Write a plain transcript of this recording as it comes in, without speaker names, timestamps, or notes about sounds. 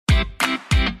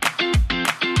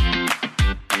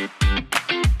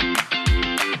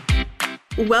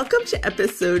Welcome to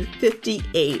episode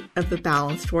 58 of the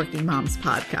Balanced Working Moms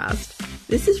podcast.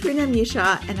 This is Rena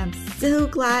Misha, and I'm so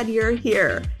glad you're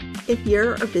here. If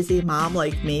you're a busy mom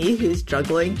like me who's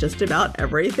juggling just about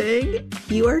everything,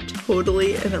 you are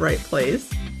totally in the right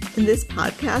place. In this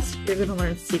podcast, you're going to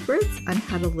learn secrets on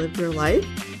how to live your life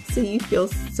so you feel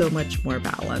so much more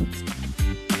balanced.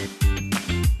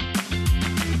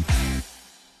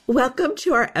 Welcome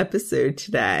to our episode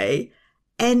today.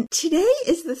 And today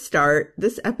is the start.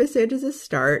 This episode is a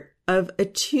start of a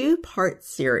 2-part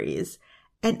series.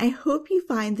 And I hope you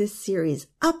find this series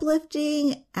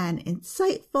uplifting and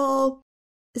insightful,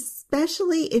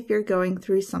 especially if you're going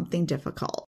through something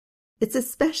difficult. It's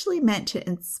especially meant to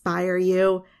inspire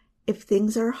you if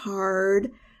things are hard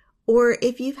or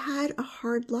if you've had a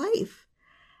hard life.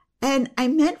 And I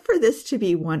meant for this to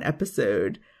be one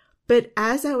episode, but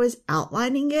as I was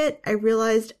outlining it, I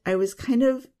realized I was kind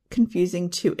of confusing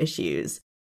 2 issues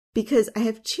because I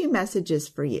have 2 messages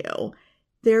for you.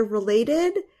 They're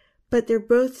related, but they're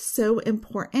both so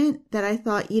important that I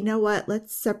thought, you know what,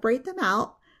 let's separate them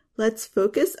out. Let's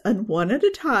focus on one at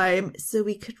a time so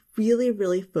we could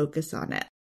really focus on it.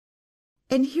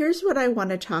 And here's what I want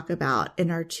to talk about in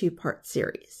our 2-part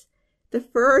series. The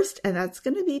first, and that's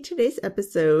going to be today's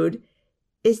episode,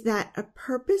 is that a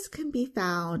purpose can be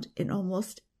found in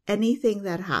almost anything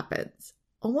that happens.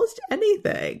 Almost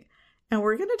anything. And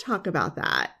we're going to talk about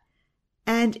that.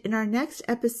 And in our next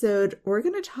episode, we're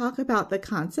going to talk about the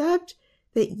concept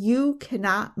that you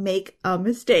cannot make a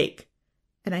mistake.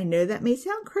 And I know that may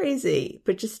sound crazy,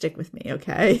 but just stick with me,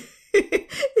 okay?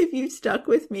 If you've stuck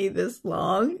with me this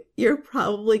long, you're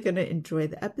probably going to enjoy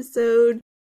the episode.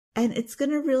 And it's going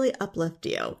to really uplift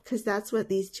you because that's what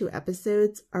these 2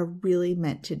 episodes are really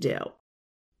meant to do.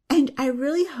 And I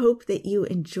really hope that you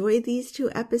enjoy these 2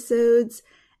 episodes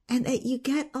and that you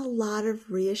get a lot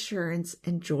of reassurance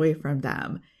and joy from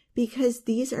them because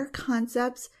these are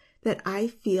concepts that I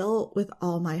feel with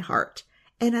all my heart.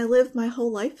 And I live my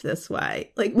whole life this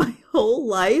way. Like my whole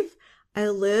life, I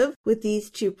live with these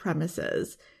 2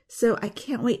 premises. So I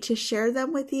can't wait to share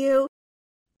them with you.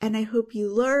 And I hope you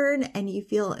learn and you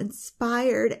feel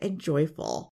inspired and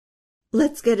joyful.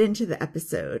 Let's get into the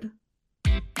episode.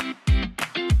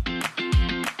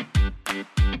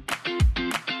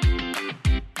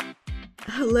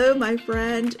 Hello, my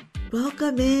friend.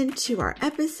 Welcome into our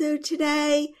episode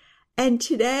today. And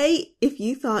today, if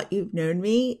you thought you've known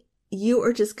me, you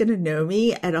are just going to know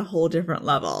me at a whole different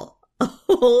level. A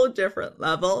whole different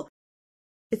level.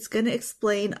 It's going to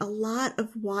explain a lot of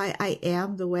why I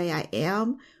am the way I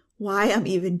am, why I'm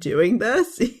even doing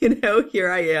this.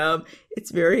 Here I am. It's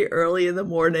very early in the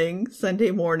morning, Sunday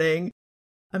morning.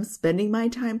 I'm spending my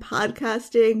time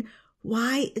podcasting.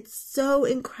 Why it's so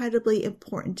incredibly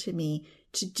important to me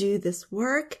to do this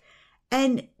work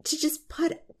and to just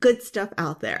put good stuff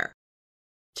out there.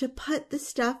 To put the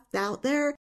stuff out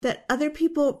there that other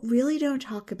people really don't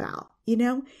talk about.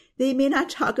 They may not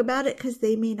talk about it because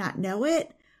they may not know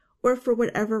it or for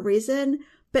whatever reason,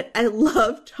 but I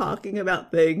love talking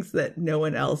about things that no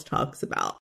one else talks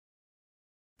about.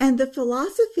 And the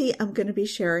philosophy I'm going to be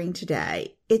sharing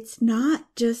today, it's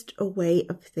not just a way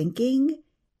of thinking,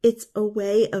 it's a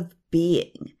way of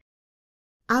being.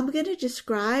 I'm going to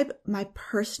describe my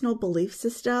personal belief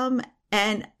system,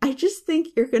 and I just think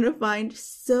you're going to find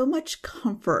so much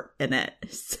comfort in it,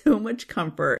 so much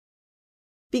comfort.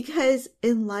 Because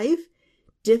in life,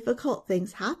 difficult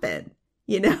things happen.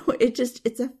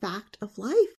 It's a fact of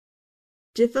life.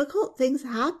 Difficult things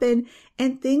happen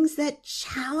and things that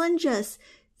challenge us,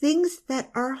 things that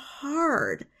are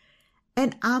hard.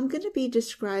 And I'm going to be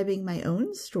describing my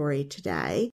own story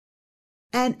today.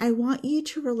 And I want you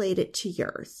to relate it to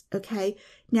yours, okay?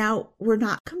 Now, we're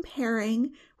not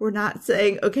comparing. We're not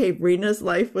saying, okay, Rena's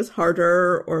life was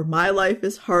harder or my life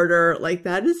is harder. Like,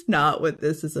 that is not what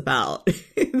this is about.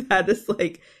 That is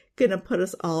going to put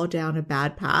us all down a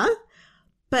bad path.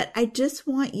 But I just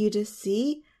want you to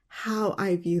see how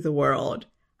I view the world,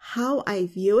 how I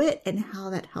view it, and how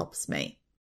that helps me.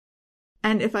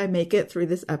 And if I make it through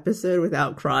this episode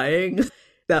without crying,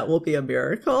 that will be a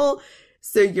miracle.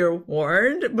 So you're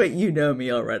warned, but you know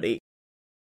me already.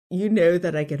 You know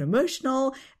that I get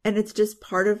emotional and it's just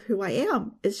part of who I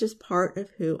am. It's just part of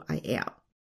who I am.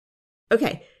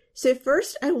 Okay, so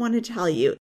first I want to tell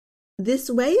you,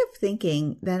 this way of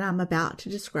thinking that I'm about to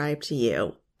describe to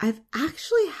you, I've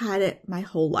actually had it my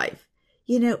whole life.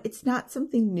 It's not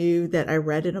something new that I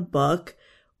read in a book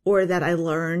or that I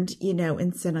learned,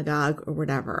 in synagogue or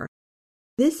whatever.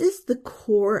 This is the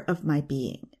core of my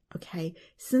being. Okay.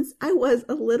 Since I was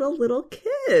a little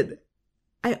kid,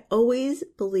 I always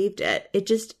believed it.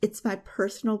 It's my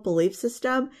personal belief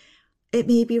system. It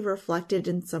may be reflected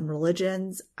in some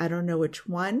religions. I don't know which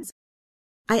ones.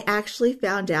 I actually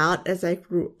found out as I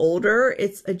grew older,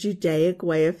 it's a Judaic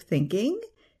way of thinking.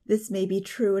 This may be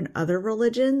true in other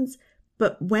religions,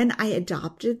 but when I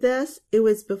adopted this, it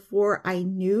was before I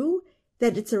knew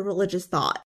that it's a religious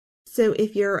thought. So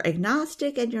if you're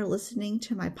agnostic and you're listening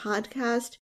to my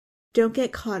podcast, don't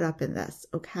get caught up in this,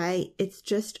 okay? It's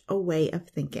just a way of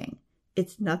thinking.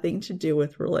 It's nothing to do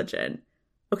with religion.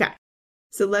 Okay,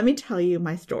 so let me tell you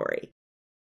my story.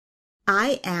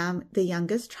 I am the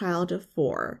youngest child of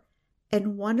 4,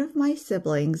 and one of my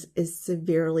siblings is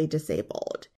severely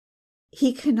disabled.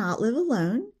 He cannot live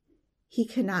alone. He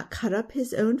cannot cut up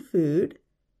his own food.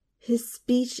 His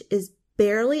speech is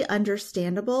barely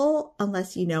understandable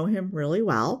unless you know him really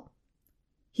well.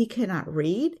 He cannot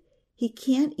read. He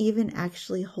can't even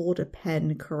actually hold a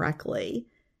pen correctly.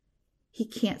 He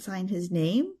can't sign his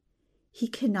name. He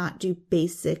cannot do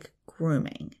basic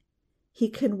grooming. He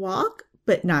can walk,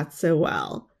 but not so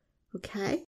well.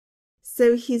 Okay?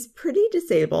 So he's pretty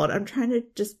disabled. I'm trying to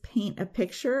just paint a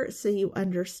picture so you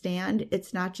understand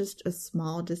it's not just a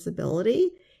small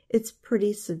disability. It's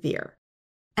pretty severe.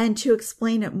 And to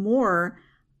explain it more,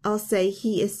 I'll say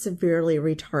he is severely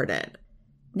retarded.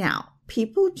 Now,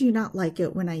 people do not like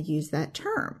it when I use that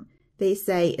term. They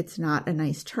say it's not a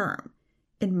nice term.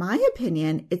 In my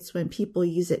opinion, it's when people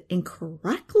use it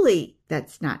incorrectly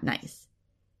that's not nice.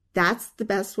 That's the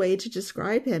best way to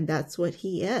describe him. That's what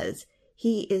he is.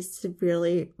 He is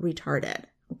severely retarded,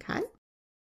 okay?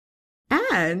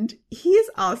 And he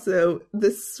is also the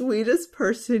sweetest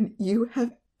person you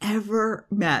have ever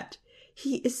met.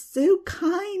 He is so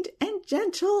kind and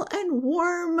gentle and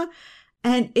warm.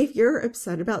 And if you're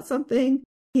upset about something,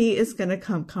 he is going to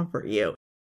come comfort you.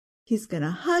 He's going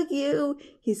to hug you.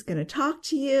 He's going to talk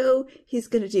to you. He's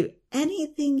going to do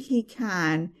anything he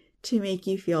can to make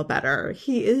you feel better.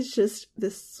 He is just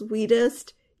the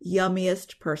sweetest,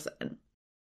 yummiest person.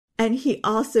 And he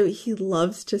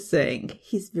loves to sing.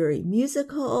 He's very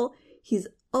musical. He's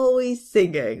always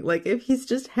singing. Like if he's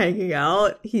just hanging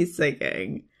out, he's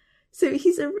singing. So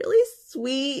he's a really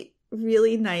sweet,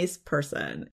 really nice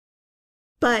person.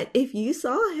 But if you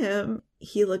saw him,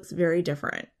 he looks very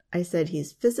different. I said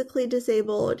he's physically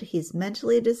disabled. He's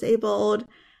mentally disabled.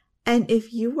 And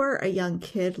if you were a young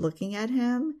kid looking at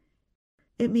him,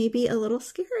 it may be a little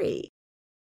scary.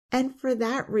 And for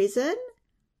that reason,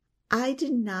 I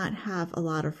did not have a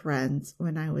lot of friends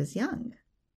when I was young.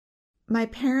 My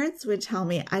parents would tell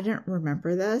me, I don't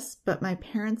remember this, but my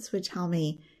parents would tell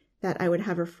me that I would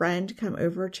have a friend come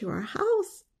over to our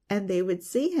house and they would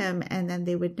see him and then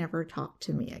they would never talk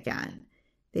to me again.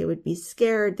 They would be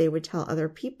scared. They would tell other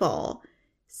people.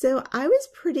 So I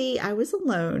was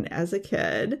alone as a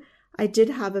kid. I did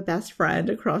have a best friend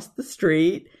across the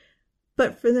street,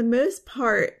 but for the most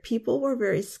part, people were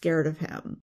very scared of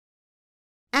him.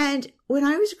 And when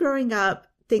I was growing up,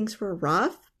 things were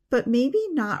rough, but maybe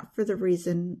not for the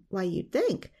reason why you'd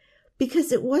think.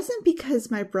 Because it wasn't because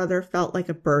my brother felt like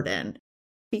a burden,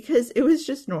 because it was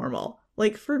just normal.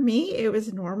 Like for me, it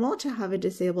was normal to have a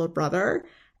disabled brother,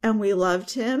 and we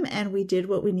loved him and we did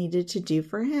what we needed to do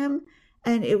for him.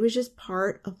 And it was just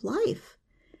part of life.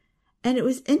 And it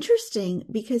was interesting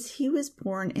because he was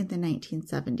born in the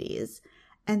 1970s,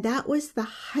 and that was the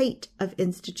height of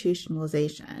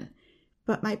institutionalization.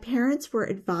 But my parents were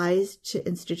advised to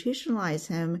institutionalize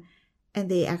him, and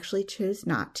they actually chose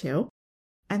not to.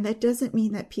 And that doesn't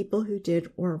mean that people who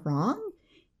did were wrong.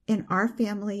 In our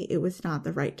family, it was not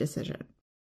the right decision.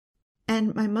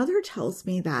 And my mother tells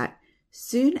me that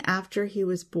soon after he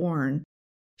was born,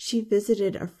 she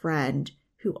visited a friend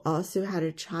who also had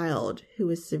a child who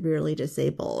was severely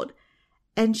disabled.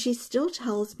 And she still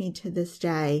tells me to this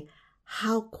day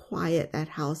how quiet that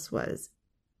house was.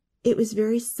 It was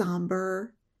very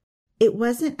somber. It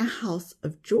wasn't a house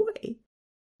of joy.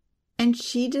 And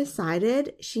she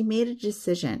made a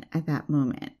decision at that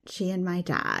moment, she and my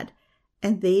dad,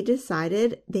 and they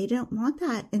decided they didn't want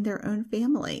that in their own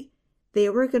family. They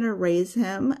were going to raise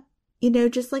him,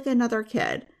 just like another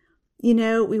kid.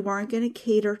 We weren't going to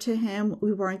cater to him.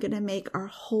 We weren't going to make our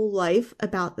whole life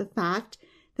about the fact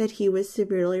that he was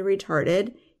severely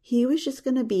retarded. He was just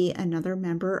going to be another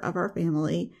member of our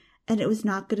family, and it was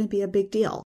not going to be a big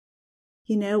deal.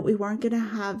 We weren't going to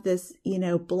have this,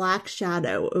 black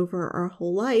shadow over our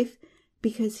whole life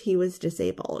because he was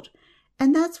disabled.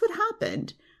 And that's what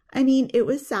happened. I mean, it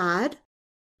was sad,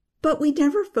 but we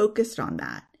never focused on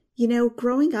that.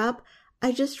 Growing up,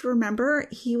 I just remember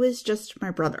he was just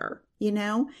my brother,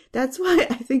 That's why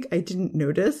I think I didn't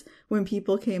notice when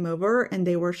people came over and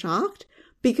they were shocked,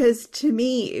 because to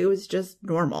me, it was just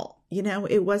normal.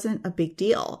 It wasn't a big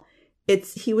deal.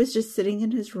 He was just sitting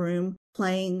in his room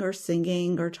playing or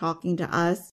singing or talking to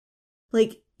us.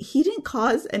 Like, he didn't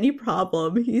cause any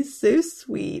problem. He's so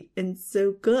sweet and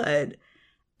so good.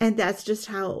 And that's just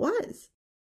how it was.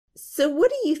 So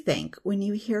what do you think when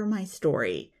you hear my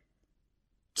story?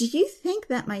 Do you think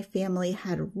that my family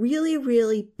had really,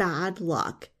 really bad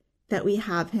luck that we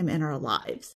have him in our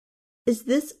lives? Is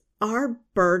this our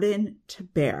burden to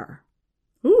bear?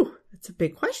 Ooh, that's a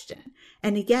big question.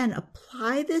 And again,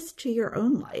 apply this to your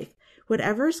own life.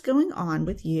 Whatever's going on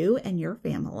with you and your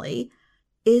family,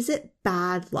 is it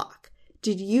bad luck?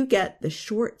 Did you get the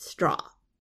short straw?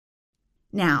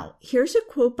 Now, here's a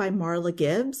quote by Marla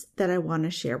Gibbs that I want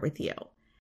to share with you.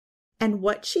 And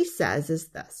what she says is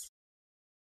this: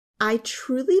 I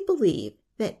truly believe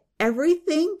that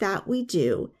everything that we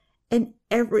do and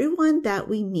everyone that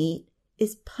we meet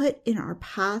is put in our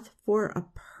path for a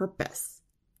purpose.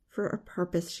 For a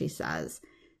purpose, she says.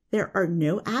 There are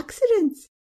no accidents.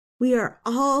 We are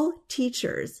all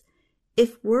teachers.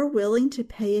 If we're willing to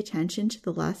pay attention to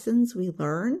the lessons we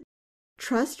learn,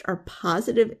 trust our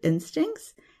positive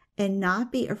instincts, and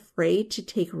not be afraid to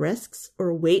take risks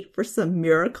or wait for some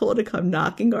miracle to come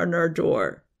knocking on our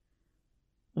door.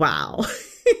 Wow.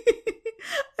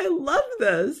 I love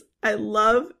this. I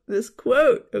love this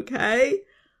quote, okay?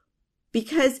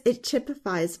 Because it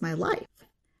typifies my life.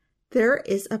 There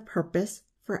is a purpose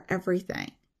for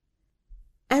everything.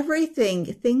 Everything,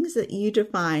 things that you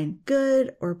define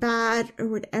good or bad or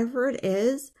whatever it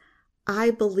is,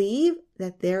 I believe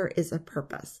that there is a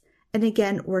purpose. And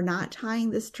again, we're not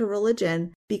tying this to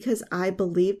religion because I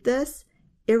believe this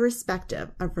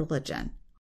irrespective of religion.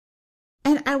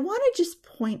 And I want to just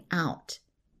point out,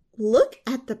 look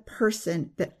at the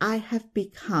person that I have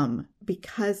become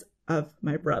because of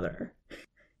my brother.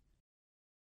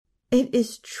 It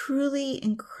is truly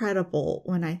incredible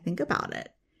when I think about it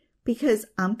because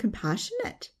I'm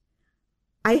compassionate.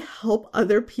 I help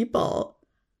other people.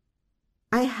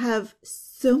 I have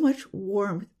so much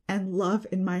warmth and love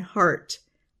in my heart.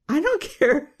 I don't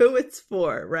care who it's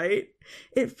for, right?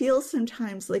 It feels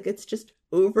sometimes like it's just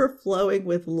overflowing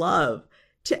with love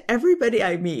to everybody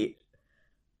I meet.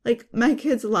 Like, my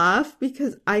kids laugh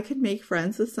because I can make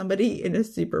friends with somebody in a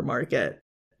supermarket.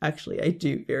 Actually, I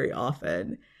do very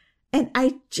often. And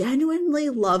I genuinely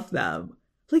love them.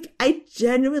 Like, I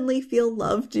genuinely feel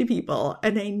love to people.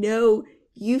 And I know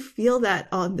you feel that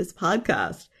on this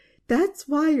podcast. That's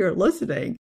why you're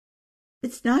listening.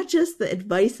 It's not just the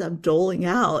advice I'm doling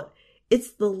out.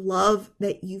 It's the love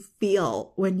that you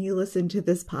feel when you listen to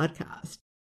this podcast.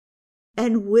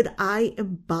 And would I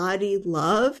embody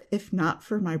love if not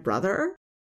for my brother?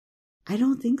 I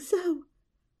don't think so.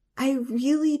 I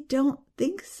really don't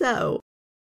think so.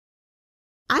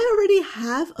 I already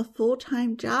have a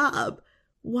full-time job.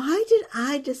 Why did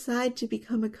I decide to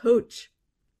become a coach?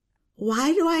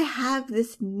 Why do I have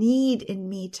this need in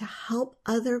me to help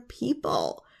other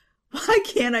people? Why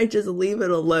can't I just leave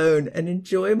it alone and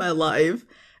enjoy my life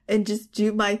and just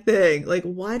do my thing? Like,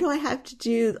 why do I have to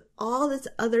do all this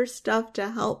other stuff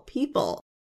to help people?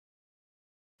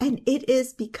 And it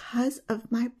is because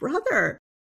of my brother.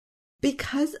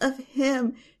 Because of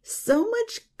him, so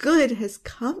much good has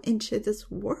come into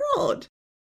this world.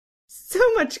 So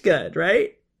much good,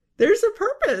 right? There's a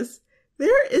purpose.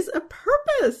 There is a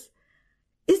purpose.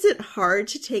 Is it hard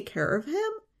to take care of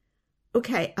him?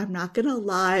 Okay, I'm not going to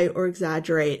lie or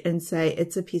exaggerate and say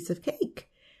it's a piece of cake.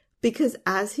 Because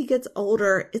as he gets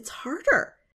older, it's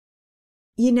harder.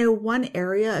 You know, one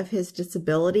area of his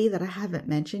disability that I haven't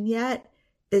mentioned yet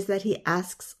is that he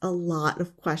asks a lot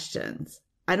of questions.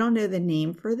 I don't know the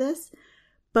name for this,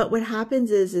 but what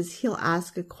happens is he'll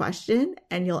ask a question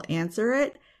and you'll answer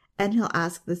it, and he'll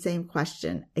ask the same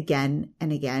question again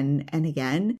and again and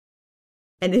again.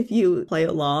 And if you play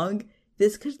along,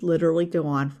 this could literally go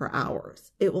on for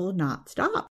hours. It will not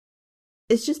stop.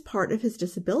 It's just part of his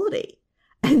disability.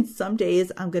 And some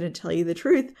days, I'm going to tell you the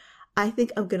truth, I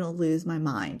think I'm going to lose my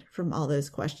mind from all those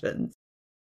questions.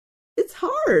 It's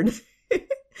hard.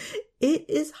 It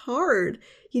is hard.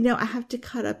 You know, I have to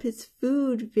cut up his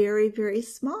food very, very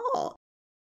small.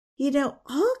 You know,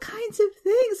 all kinds of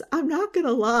things. I'm not going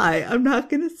to lie. I'm not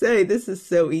going to say this is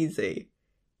so easy.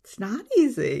 It's not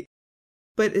easy.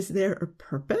 But is there a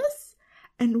purpose?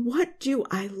 And what do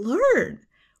I learn?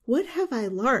 What have I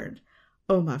learned?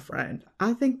 Oh, my friend,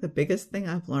 I think the biggest thing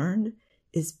I've learned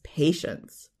is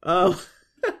patience. Oh,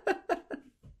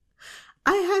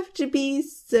 I have to be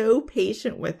so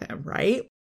patient with him, right?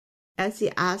 As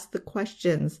he asks the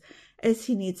questions, as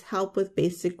he needs help with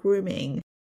basic grooming,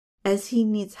 as he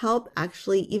needs help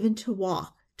actually even to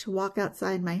walk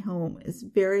outside my home is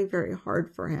very, very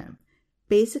hard for him.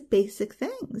 Basic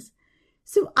things.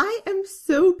 So I am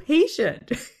so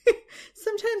patient.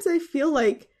 Sometimes I feel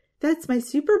like that's my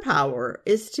superpower,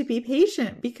 is to be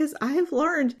patient, because I have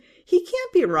learned he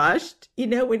can't be rushed.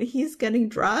 When he's getting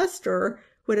dressed or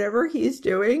whatever he's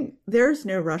doing, there's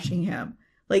no rushing him.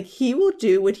 Like, he will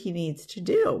do what he needs to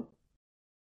do.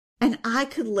 And I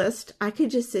could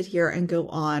just sit here and go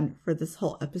on for this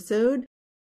whole episode,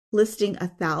 listing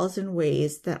 1,000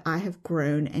 ways that I have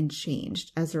grown and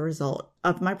changed as a result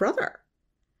of my brother.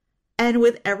 And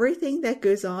with everything that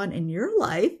goes on in your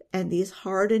life and these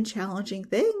hard and challenging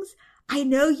things, I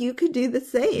know you could do the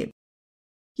same.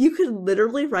 You could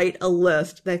literally write a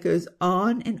list that goes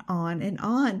on and on and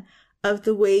on of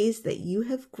the ways that you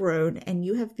have grown and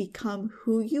you have become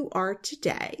who you are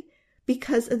today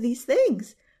because of these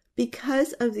things,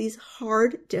 because of these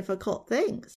hard, difficult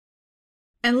things.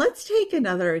 And let's take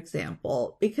another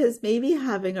example, because maybe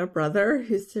having a brother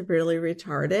who's severely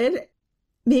retarded,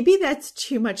 maybe that's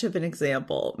too much of an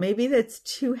example. Maybe that's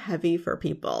too heavy for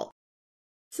people.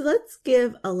 So let's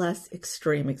give a less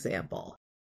extreme example.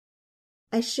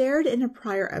 I shared in a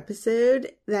prior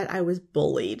episode that I was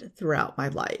bullied throughout my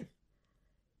life.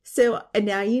 So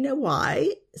now you know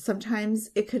why. Sometimes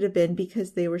it could have been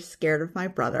because they were scared of my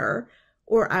brother,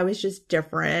 or I was just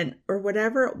different, or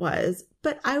whatever it was,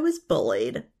 but I was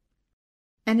bullied.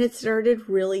 And it started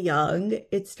really young.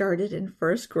 It started in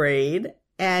first grade,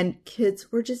 and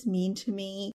kids were just mean to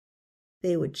me.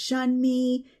 They would shun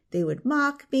me. They would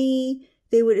mock me.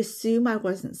 They would assume I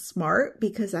wasn't smart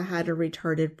because I had a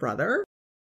retarded brother.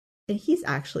 And he's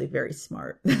actually very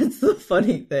smart. That's the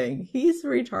funny thing. He's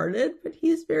retarded, but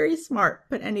he's very smart.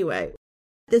 But anyway,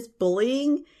 this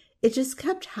bullying, it just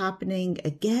kept happening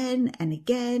again and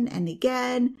again and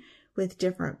again with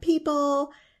different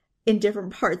people in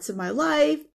different parts of my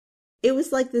life. It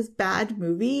was like this bad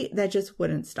movie that just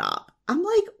wouldn't stop. I'm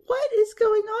like, what is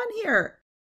going on here?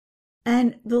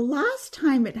 And the last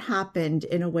time it happened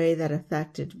in a way that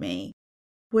affected me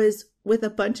was with a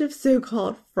bunch of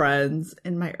so-called friends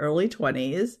in my early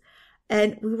 20s.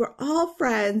 And we were all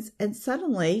friends, and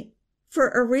suddenly, for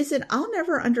a reason I'll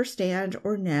never understand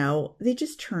or know, they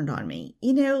just turned on me.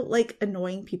 Like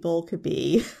annoying people could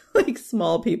be, like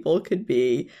small people could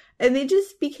be, and they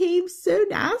just became so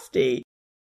nasty.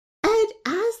 And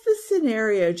as the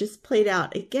scenario just played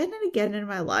out again and again in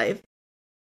my life,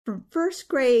 from first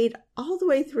grade all the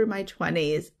way through my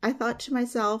 20s, I thought to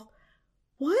myself,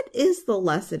 what is the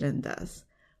lesson in this?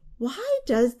 Why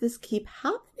does this keep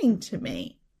happening to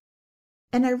me?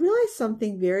 And I realized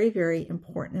something very, very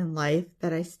important in life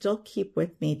that I still keep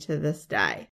with me to this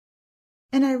day.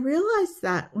 And I realized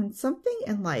that when something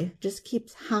in life just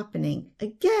keeps happening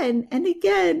again and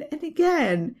again and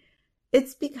again,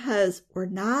 it's because we're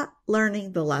not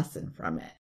learning the lesson from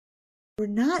it. We're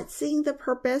not seeing the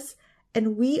purpose,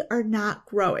 and we are not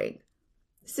growing.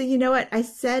 So you know what? I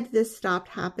said this stopped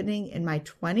happening in my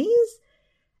 20s,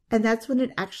 and that's when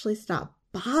it actually stopped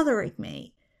bothering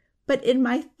me. But in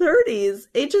my 30s,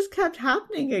 it just kept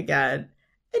happening again.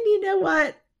 And you know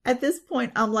what? At this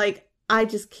point, I'm like, I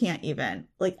just can't even.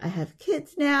 Like, I have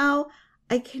kids now.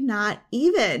 I cannot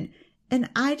even. And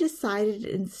I decided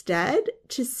instead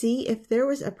to see if there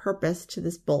was a purpose to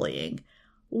this bullying.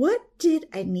 What did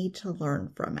I need to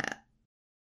learn from it?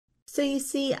 So you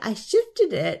see, I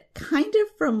shifted it kind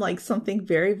of from like something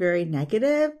very, very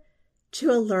negative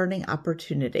to a learning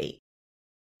opportunity.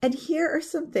 And here are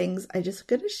some things I'm just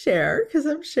going to share, because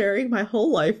I'm sharing my whole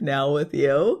life now with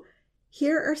you.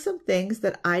 Here are some things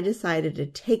that I decided to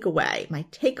take away, my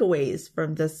takeaways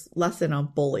from this lesson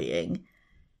on bullying.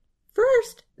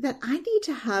 First, that I need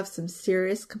to have some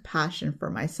serious compassion for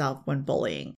myself when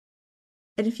bullying.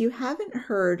 And if you haven't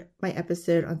heard my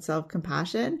episode on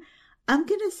self-compassion, I'm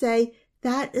going to say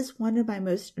that is one of my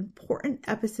most important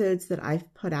episodes that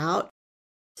I've put out.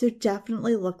 So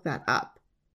definitely look that up.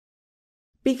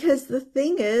 Because the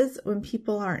thing is, when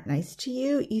people aren't nice to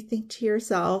you, you think to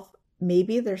yourself,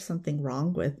 maybe there's something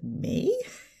wrong with me.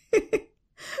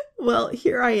 Well,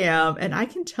 here I am, and I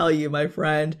can tell you, my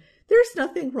friend, there's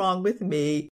nothing wrong with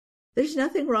me. There's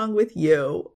nothing wrong with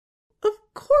you. Of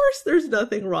course, there's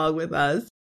nothing wrong with us.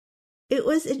 It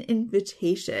was an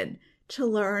invitation to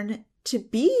learn to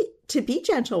be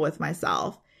gentle with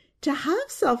myself, to have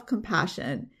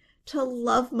self-compassion, to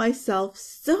love myself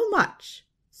so much.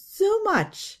 So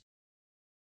much.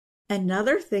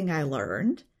 Another thing I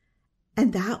learned,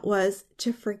 and that was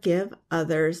to forgive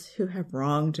others who have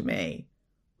wronged me.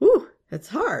 Ooh, that's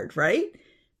hard, right?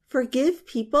 Forgive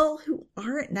people who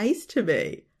aren't nice to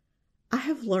me. I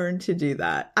have learned to do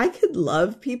that. I could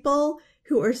love people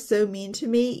who are so mean to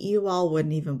me, you all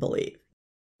wouldn't even believe.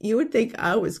 You would think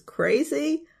I was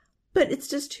crazy, but it's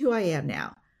just who I am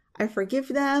now. I forgive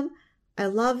them. I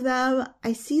love them.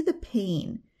 I see the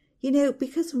pain,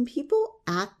 because when people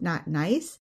act not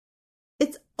nice,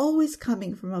 it's always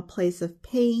coming from a place of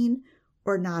pain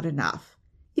or not enough.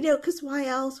 Because why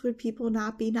else would people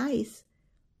not be nice?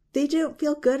 They don't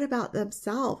feel good about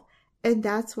themselves, and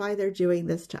that's why they're doing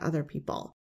this to other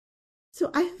people. So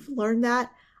I have learned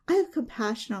that. I have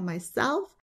compassion on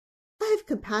myself. I have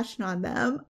compassion on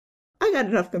them. I got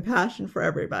enough compassion for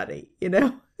everybody,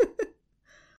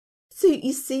 So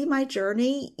you see my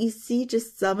journey, you see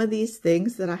just some of these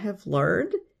things that I have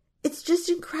learned. It's just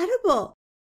incredible.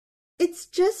 It's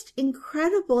just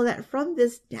incredible that from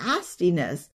this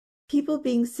nastiness, people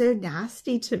being so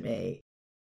nasty to me,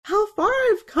 how far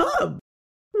I've come.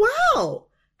 Wow.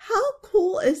 How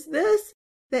cool is this?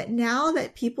 That now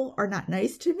that people are not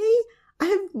nice to me, I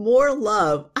have more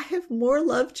love. I have more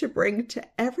love to bring to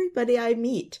everybody I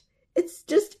meet.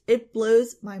 It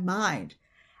blows my mind.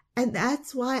 And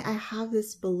that's why I have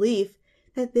this belief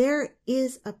that there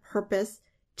is a purpose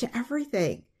to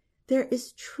everything. There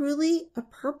is truly a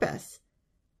purpose.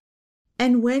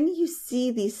 And when you see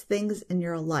these things in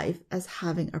your life as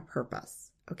having a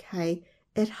purpose, okay,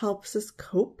 it helps us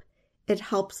cope, it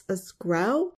helps us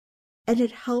grow, and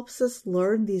it helps us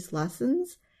learn these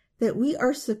lessons that we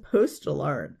are supposed to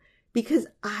learn. Because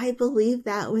I believe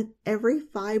that with every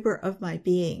fiber of my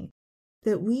being,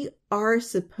 that we are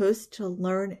supposed to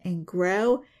learn and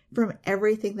grow from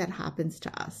everything that happens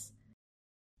to us.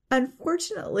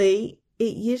 Unfortunately,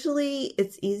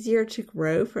 it's easier to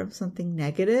grow from something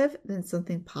negative than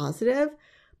something positive,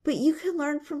 but you can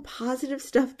learn from positive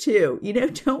stuff too.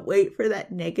 Don't wait for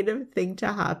that negative thing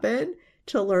to happen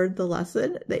to learn the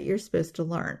lesson that you're supposed to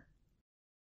learn.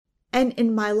 And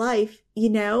in my life,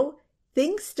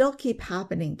 things still keep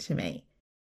happening to me.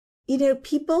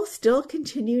 People still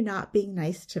continue not being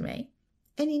nice to me.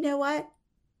 And you know what?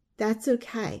 That's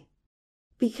okay.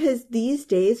 Because these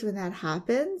days when that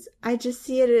happens, I just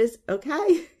see it as,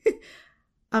 okay,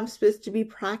 I'm supposed to be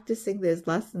practicing those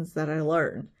lessons that I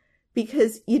learned.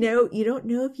 Because, you don't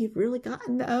know if you've really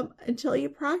gotten them until you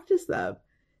practice them.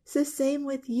 So same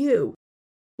with you.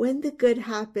 When the good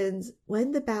happens,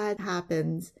 when the bad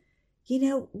happens,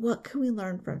 what can we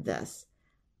learn from this?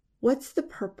 What's the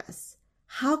purpose?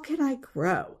 How can I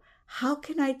grow? How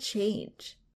can I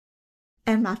change?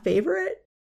 And my favorite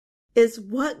is,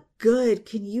 what good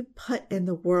can you put in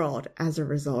the world as a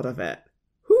result of it?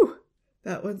 Whew,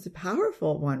 that one's a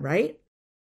powerful one, right?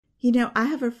 I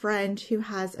have a friend who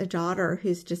has a daughter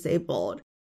who's disabled,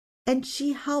 and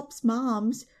she helps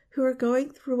moms who are going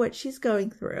through what she's going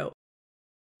through.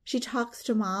 She talks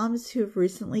to moms who have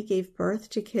recently gave birth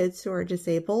to kids who are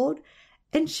disabled,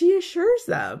 and she assures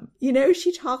them,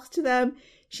 she talks to them,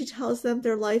 she tells them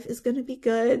their life is going to be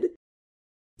good.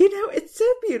 It's so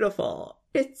beautiful.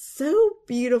 It's so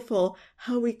beautiful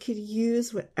how we could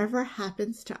use whatever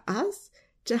happens to us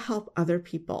to help other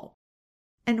people.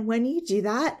 And when you do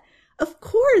that, of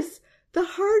course, the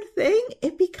hard thing,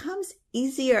 it becomes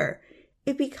easier.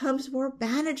 It becomes more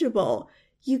manageable.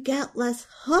 You get less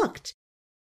hooked.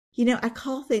 I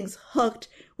call things hooked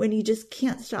when you just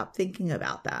can't stop thinking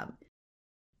about them.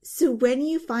 So when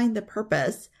you find the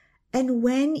purpose, and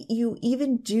when you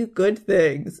even do good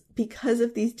things because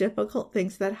of these difficult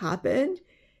things that happened,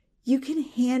 you can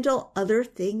handle other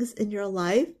things in your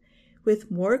life with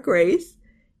more grace,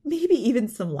 maybe even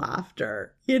some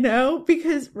laughter,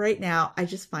 because right now I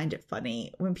just find it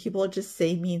funny when people just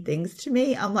say mean things to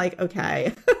me. I'm like,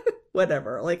 okay,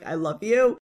 whatever. I love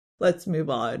you. Let's move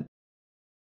on.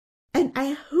 And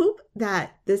I hope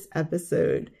that this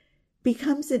episode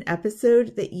becomes an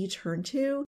episode that you turn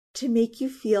to make you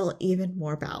feel even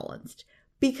more balanced.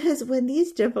 Because when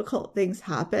these difficult things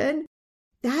happen,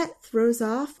 that throws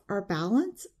off our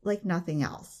balance like nothing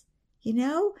else.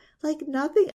 Like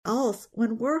nothing else.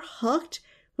 When we're hooked,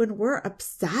 when we're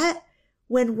upset,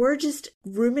 when we're just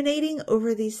ruminating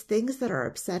over these things that are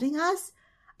upsetting us,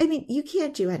 you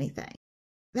can't do anything.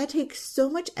 That takes so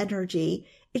much energy.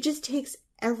 It just takes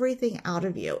everything out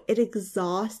of you. It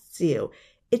exhausts you.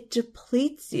 It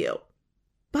depletes you.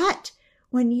 But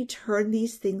when you turn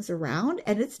these things around,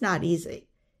 and it's not easy.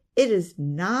 It is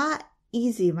not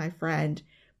easy, my friend.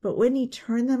 But when you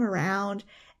turn them around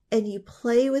and you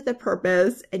play with a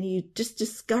purpose and you just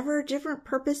discover different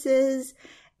purposes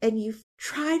and you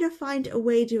try to find a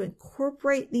way to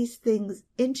incorporate these things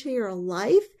into your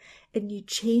life and you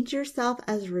change yourself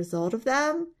as a result of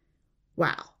them,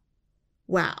 wow.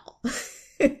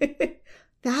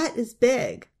 That is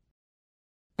big.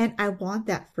 And I want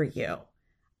that for you.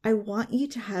 I want you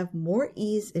to have more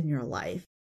ease in your life,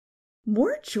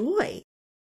 more joy.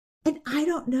 And I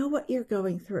don't know what you're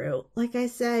going through. Like I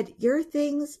said, your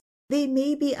things They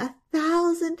may be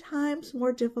 1,000 times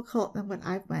more difficult than what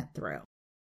I've went through.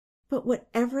 But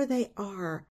whatever they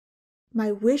are,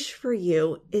 my wish for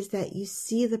you is that you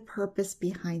see the purpose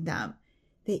behind them,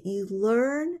 that you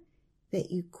learn,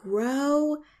 that you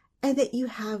grow, and that you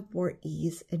have more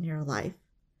ease in your life.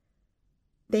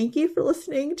 Thank you for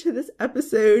listening to this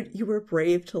episode. You were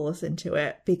brave to listen to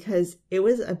it because it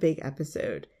was a big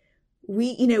episode.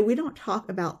 We don't talk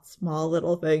about small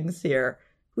little things here.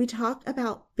 We talk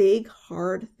about big,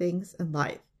 hard things in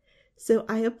life. So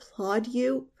I applaud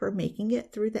you for making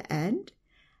it through the end.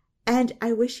 And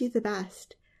I wish you the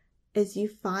best as you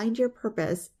find your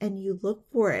purpose and you look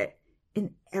for it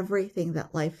in everything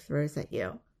that life throws at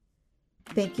you.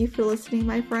 Thank you for listening,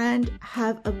 my friend.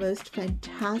 Have a most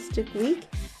fantastic week,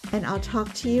 and I'll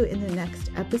talk to you in the next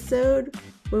episode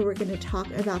where we're going to talk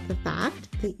about the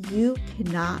fact that you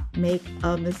cannot make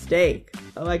a mistake.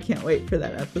 Oh, I can't wait for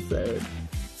that episode.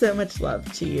 So much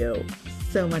love to you.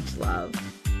 So much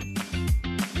love.